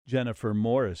Jennifer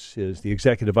Morris is the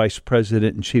Executive Vice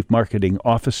President and Chief Marketing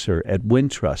Officer at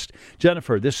Wintrust.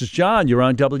 Jennifer, this is John. You're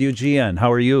on WGN.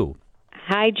 How are you?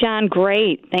 Hi, John.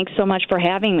 Great. Thanks so much for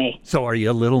having me. So are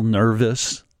you a little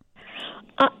nervous?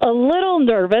 A little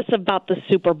nervous about the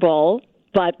Super Bowl,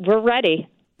 but we're ready.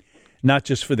 Not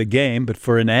just for the game, but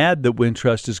for an ad that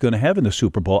Wintrust is going to have in the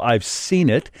Super Bowl. I've seen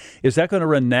it. Is that going to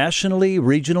run nationally,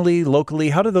 regionally, locally?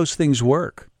 How do those things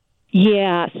work?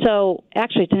 Yeah, so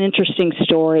actually it's an interesting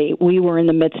story. We were in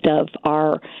the midst of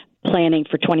our planning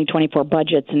for 2024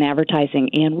 budgets and advertising,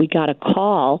 and we got a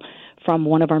call from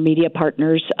one of our media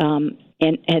partners and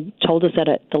had told us that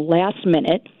at the last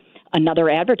minute, another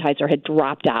advertiser had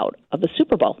dropped out of the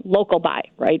Super Bowl, local buy,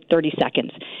 right, 30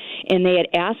 seconds. And they had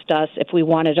asked us if we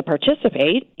wanted to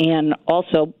participate and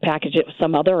also package it with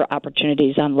some other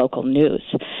opportunities on local news.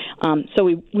 So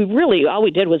we really, all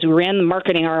we did was we ran the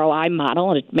marketing ROI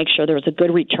model to make sure there was a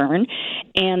good return,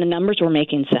 and the numbers were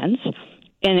making sense.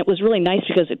 And it was really nice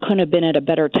because it couldn't have been at a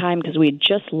better time because we had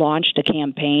just launched a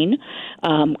campaign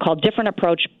called Different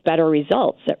Approach, Better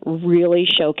Results that really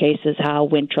showcases how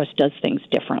Wintrust does things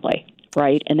differently,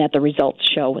 right, and that the results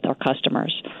show with our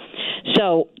customers.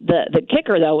 So the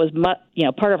kicker, though, was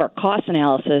part of our cost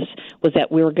analysis was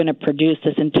that we were going to produce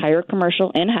this entire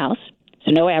commercial in-house, so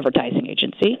no advertising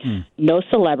agency, no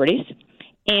celebrities.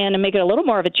 And to make it a little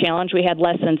more of a challenge, we had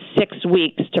less than 6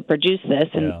 weeks to produce this.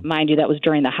 And mind you, that was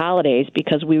during the holidays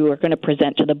because we were going to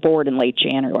present to the board in late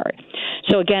January.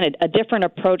 So again, a different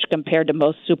approach compared to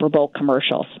most Super Bowl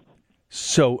commercials.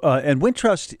 So, and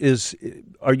Wintrust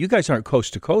you guys aren't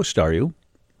coast to coast, are you?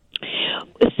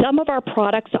 Some of our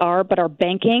products are, but our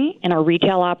banking and our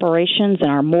retail operations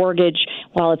and our mortgage,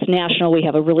 while it's national, we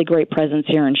have a really great presence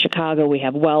here in Chicago. We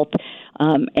have wealth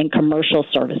and commercial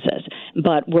services,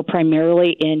 but we're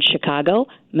primarily in Chicago,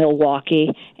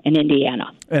 Milwaukee, and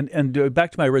Indiana. And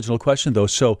back to my original question, though.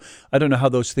 So I don't know how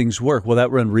those things work. Will that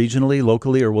run regionally,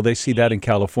 locally, or will they see that in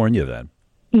California then?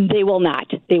 They will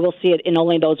not. They will see it in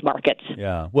only those markets.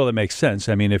 Yeah. Well, it makes sense.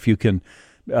 I mean, if you can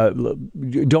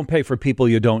don't pay for people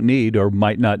you don't need or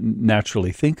might not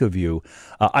naturally think of you.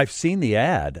 I've seen the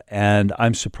ad, and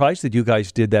I'm surprised that you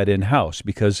guys did that in-house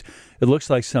because it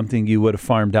looks like something you would have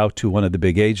farmed out to one of the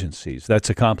big agencies. That's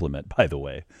a compliment, by the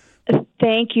way.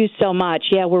 Thank you so much.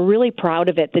 Yeah, we're really proud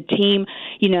of it. The team,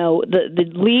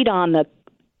 the lead on the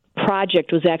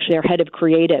project was actually our head of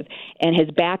creative, and his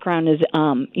background is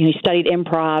he studied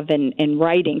improv and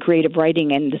writing, creative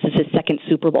writing, and this is his second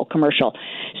Super Bowl commercial.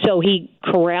 So he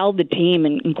corralled the team,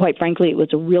 and quite frankly, it was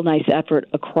a real nice effort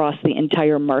across the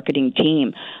entire marketing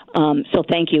team. So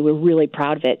thank you. We're really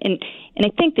proud of it. And I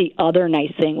think the other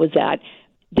nice thing was that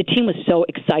the team was so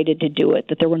excited to do it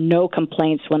that there were no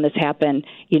complaints when this happened,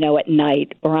 at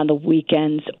night or on the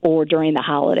weekends or during the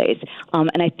holidays.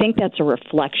 And I think that's a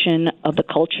reflection of the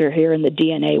culture here and the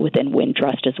DNA within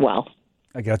Wintrust as well.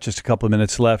 I got just a couple of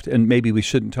minutes left, and maybe we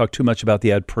shouldn't talk too much about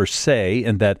the ad per se,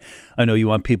 and that I know you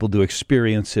want people to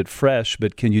experience it fresh,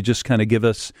 but can you just kind of give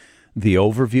us the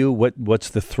overview? What's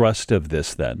the thrust of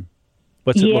this then?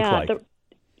 What's it look like?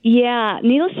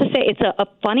 Needless to say, it's a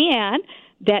funny ad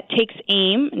that takes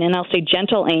aim, and I'll say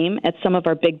gentle aim, at some of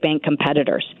our big bank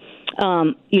competitors.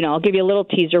 I'll give you a little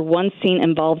teaser. One scene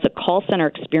involves a call center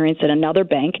experience at another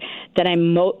bank that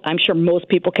I'm sure most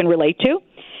people can relate to,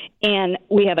 and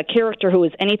we have a character who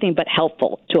is anything but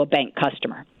helpful to a bank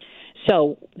customer.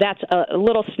 So that's a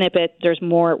little snippet. There's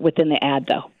more within the ad,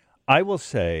 though. I will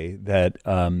say that,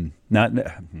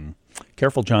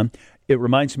 careful, John, it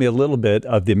reminds me a little bit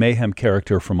of the Mayhem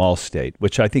character from Allstate,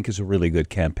 which I think is a really good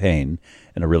campaign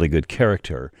and a really good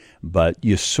character. But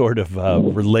you sort of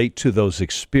relate to those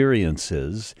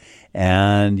experiences,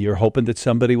 and you're hoping that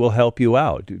somebody will help you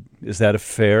out. Is that a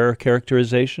fair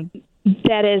characterization?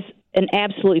 That is an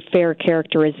absolutely fair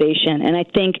characterization. And I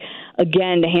think,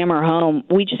 again, to hammer home,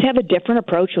 we just have a different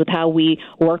approach with how we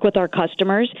work with our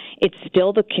customers. It's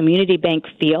still the community bank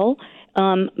feel.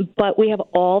 But we have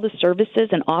all the services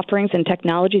and offerings and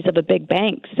technologies of a big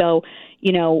bank. So,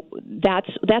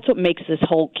 that's what makes this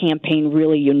whole campaign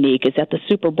really unique, is that the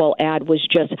Super Bowl ad was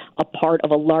just a part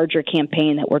of a larger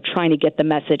campaign that we're trying to get the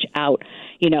message out,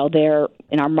 there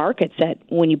in our markets that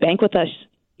when you bank with us,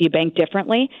 you bank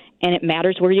differently, and it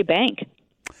matters where you bank.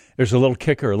 There's a little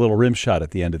kicker, a little rim shot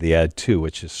at the end of the ad, too,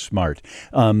 which is smart.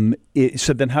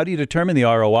 So then how do you determine the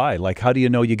ROI? Like, how do you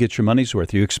know you get your money's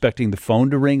worth? Are you expecting the phone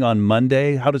to ring on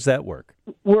Monday? How does that work?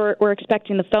 We're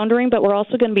expecting the phone to ring, but we're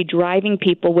also going to be driving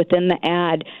people within the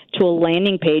ad to a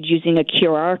landing page using a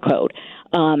QR code.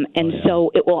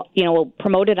 So it will, we'll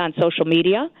promote it on social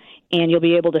media, and you'll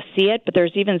be able to see it. But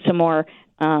there's even some more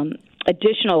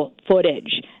additional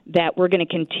footage that we're going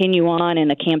to continue on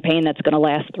in a campaign that's going to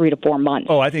last 3 to 4 months.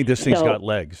 Oh, I think this thing's got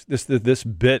legs. This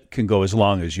bit can go as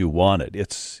long as you want it.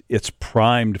 It's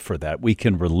primed for that. We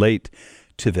can relate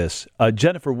to this.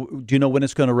 Jennifer, do you know when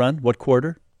it's going to run? What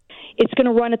quarter? It's going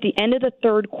to run at the end of the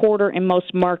third quarter in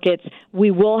most markets. We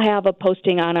will have a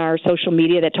posting on our social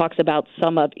media that talks about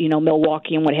some of,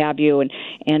 Milwaukee and what have you,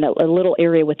 and a little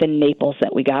area within Naples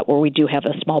that we got where we do have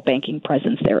a small banking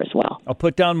presence there as well. I'll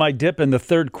put down my dip in the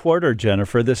third quarter,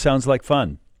 Jennifer. This sounds like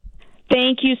fun.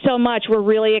 Thank you so much. We're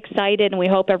really excited, and we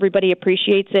hope everybody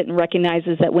appreciates it and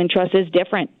recognizes that Wintrust is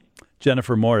different.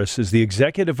 Jennifer Morris is the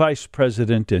Executive Vice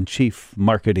President and Chief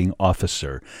Marketing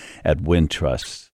Officer at Wintrust.